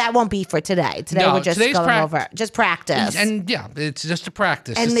 Correct. So that won't be for today. Today No, we're just today's going over. Just practice. And yeah, it's just a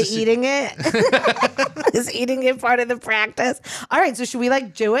practice. And just the to eating it? Is eating it part of the practice? All right. So should we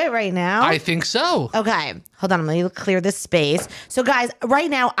do it right now? I think so. Okay. Hold on. I'm going to clear this space. So guys, right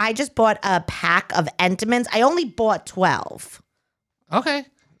now I just bought a pack of Entenmann's. I only bought 12. Okay.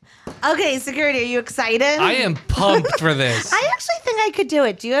 Okay, security, are you excited? I am pumped for this. I actually think I could do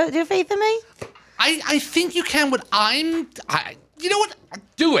it. Do you have faith in me? I think you can. You know what?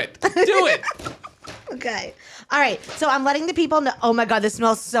 Do it. Do it. Okay. All right. So I'm letting the people know. Oh my God, this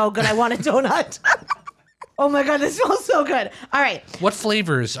smells so good. I want a donut. Oh my God, this smells so good. All right. What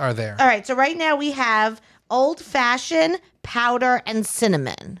flavors are there? All right. So right now we have old fashioned, powder, and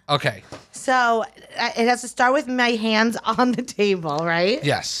cinnamon. Okay. So it has to start with my hands on the table, right?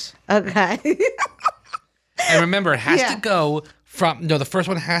 Yes. Okay. And remember, it has to go the first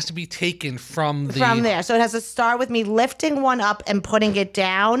one has to be taken from there. So it has to start with me lifting one up and putting it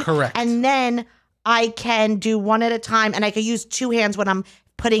down. Correct. And then I can do one at a time, and I can use 2 hands when I'm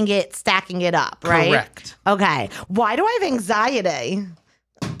stacking it up, right? Correct. Okay. Why do I have anxiety?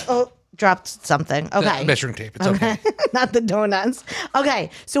 Oh, dropped something. Okay. The measuring tape. It's okay. Not the donuts. Okay.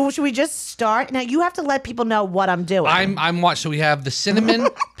 So should we just start? Now you have to let people know what I'm doing. I'm watching. So we have the cinnamon,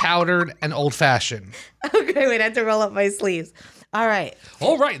 powdered, and old fashioned. Okay, wait, I have to roll up my sleeves. All right.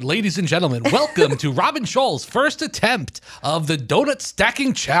 All right, ladies and gentlemen, welcome to Robin Scholl's first attempt of the donut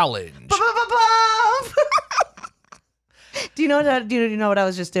stacking challenge. Do you know what I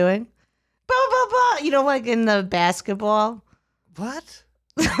was just doing? You know, like in the basketball. What?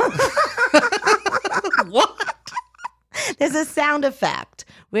 What? There's a sound effect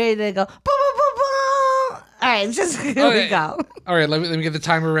where they go. All right, here we go. All right, let me get the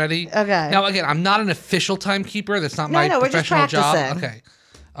timer ready. Okay. Now again, I'm not an official timekeeper. That's not my professional job.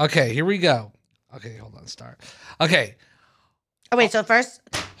 Okay, here we go. Okay, hold on. Start. Okay. Oh wait. So first,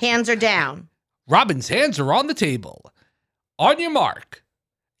 hands are down. Robin's hands are on the table. On your mark,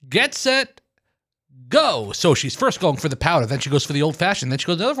 get set. Go. So she's first going for the powder. Then she goes for the old fashioned. Then she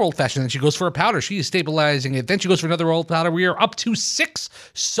goes to another old fashioned. Then she goes for a powder. She is stabilizing it. Then she goes for another old powder. We are up to 6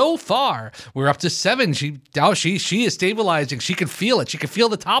 so far. We're up to 7. She is stabilizing. She can feel it. She can feel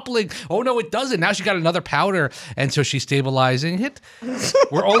the toppling. Oh no, it doesn't. Now she got another powder, and so she's stabilizing it.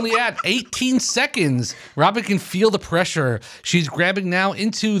 We're only at 18 seconds. Robin can feel the pressure. She's grabbing now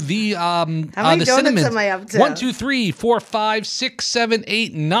into the How many donuts cinnamon. am I up to? 1, 2, 3, 4, 5, 6, 7,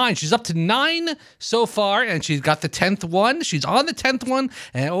 8, 9. She's up to 9 so far, and she's got the 10th one. She's on the 10th one,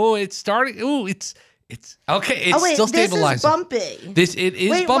 and it's starting. It's okay. It's still stabilizing. This is bumpy. It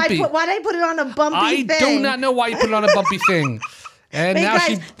is bumpy. Why did I put it on a bumpy thing? I do not know why you put it on a bumpy thing. And Wait, now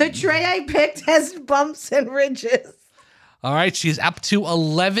guys, the tray I picked has bumps and ridges. All right, she's up to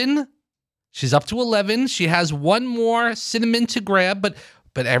 11. She's up to 11. She has one more cinnamon to grab,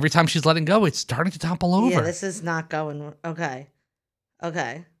 but every time she's letting go, it's starting to topple over. Yeah, this is not going. Okay.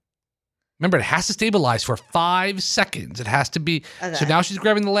 Remember, it has to stabilize for 5 seconds. It has to be. Okay. So now she's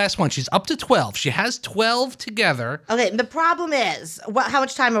grabbing the last one. She's up to 12. She has 12 together. Okay, the problem is, how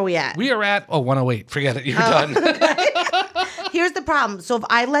much time are we at? We are at 108. Forget it. You're done. Okay. Here's the problem. So if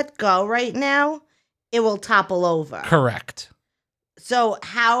I let go right now, it will topple over. Correct. So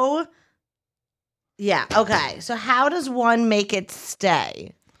how? Yeah. Okay. So how does one make it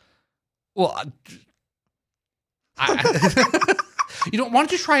stay? Well, why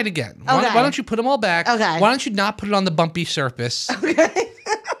don't you try it again? Okay. Why don't you put them all back? Okay. Why don't you not put it on the bumpy surface? Okay.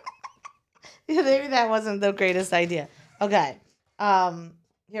 Maybe that wasn't the greatest idea. Okay.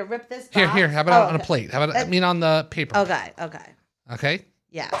 Here, rip this box. Here. How about on a plate? How about on the paper? Okay. Okay.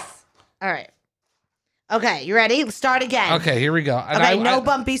 Yes. All right. Okay, you ready? Start again. Okay, here we go. And no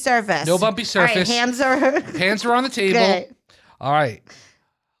bumpy surface. No bumpy surface. All right, hands are on the table. Okay. All right.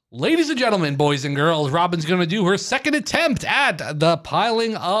 Ladies and gentlemen, boys and girls, Robin's going to do her second attempt at the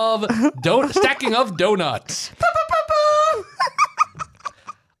piling of stacking of donuts.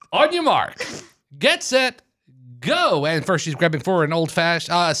 On your mark, get set, go. And first she's grabbing for an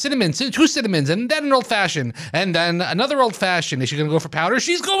old-fashioned cinnamon, 2 cinnamons, and then an old-fashioned, and then another old-fashioned. Is she going to go for powder?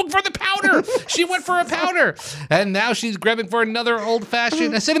 She's going for the powder. She went for a powder. And now she's grabbing for another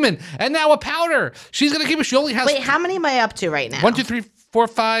old-fashioned, a cinnamon, and now a powder. She's going to keep it. She only has... Wait, how many am I up to right now? 1, 2, 3, 4,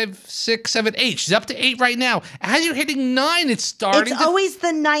 5, 6, 7, 8. She's up to 8 right now. As you're hitting 9, it's starting. It's always the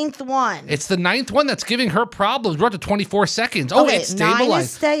 9th one. It's the 9th one that's giving her problems. We're up to 24 seconds. Oh, okay, it's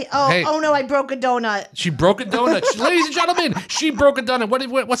stabilized. 9 is oh no, I broke a donut. She broke a donut. Ladies and gentlemen, she broke a donut.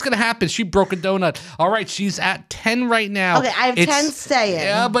 What's going to happen? She broke a donut. All right, she's at 10 right now. Okay, I have 10 staying.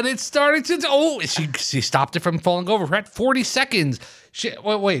 Yeah, but it's starting to... she stopped it from falling over. We're at 40 seconds.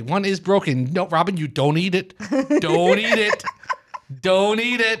 Wait, one is broken. No, Robin, you don't eat it. Don't eat it. Don't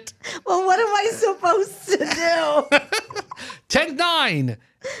eat it. Well, what am I supposed to do? 10, 9,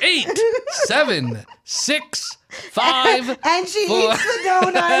 8, 7, 6, 5. And she 4. Eats the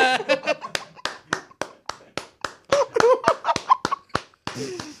donut.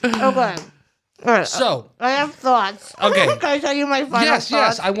 Okay. All right. So I have thoughts. Okay. Can I tell you my final thoughts?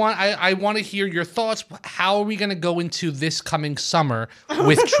 Yes. I want to hear your thoughts. How are we going to go into this coming summer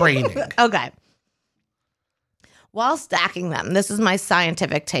with training? Okay. While stacking them, this is my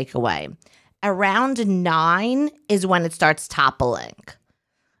scientific takeaway. Around 9 is when it starts toppling.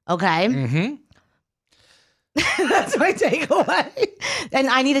 Okay? Mm-hmm. That's my takeaway. And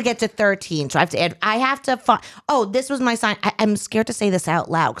I need to get to 13. So I have to find. Oh, this was my sign. I'm scared to say this out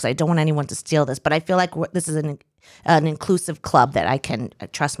loud because I don't want anyone to steal this, but I feel like this is an inclusive club that I can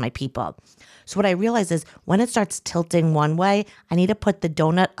trust my people. So what I realize is when it starts tilting one way, I need to put the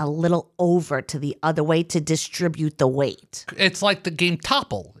donut a little over to the other way to distribute the weight. It's like the game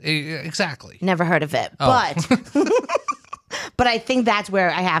Topple. Exactly. Never heard of it. Oh. But I think that's where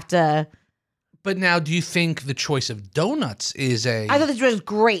I have to. But now, do you think the choice of donuts is a... I thought this was a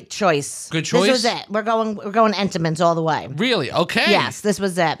great choice. Good choice? This was it. We're going Entenmann's all the way. Really? Okay. Yes, this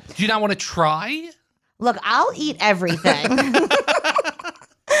was it. Do you not want to try? Look, I'll eat everything.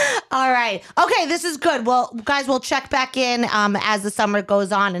 All right. Okay, this is good. Well, guys, we'll check back in as the summer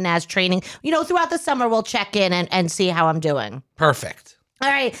goes on and as training. Throughout the summer, we'll check in and see how I'm doing. Perfect. All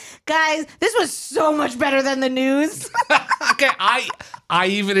right, guys, this was so much better than the news. Okay, I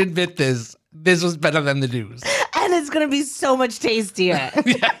even admit this. This was better than the news. And it's going to be so much tastier.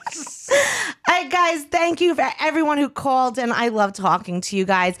 Yes. All right, guys, thank you for everyone who called, and I love talking to you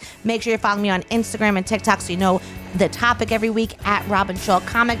guys. Make sure you're following me on Instagram and TikTok so you know the topic every week at Robin Shaw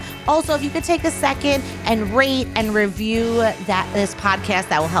Comic. Also, if you could take a second and rate and review this podcast,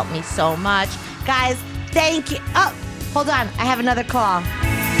 that will help me so much. Guys, thank you. Oh, hold on. I have another call.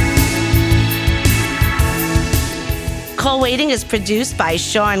 Call Waiting is produced by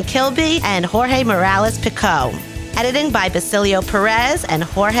Sean Kilby and Jorge Morales-Pico. Editing by Basilio Perez and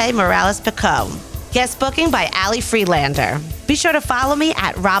Jorge Morales-Pico. Guest booking by Ali Freelander. Be sure to follow me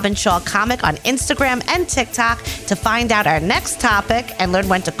at Robin Shaw Comic on Instagram and TikTok to find out our next topic and learn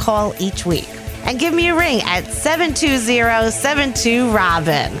when to call each week. And give me a ring at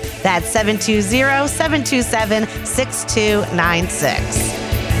 720-72-ROBIN. That's 720-727-6296.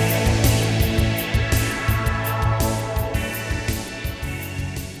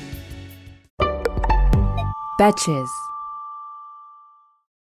 Betches.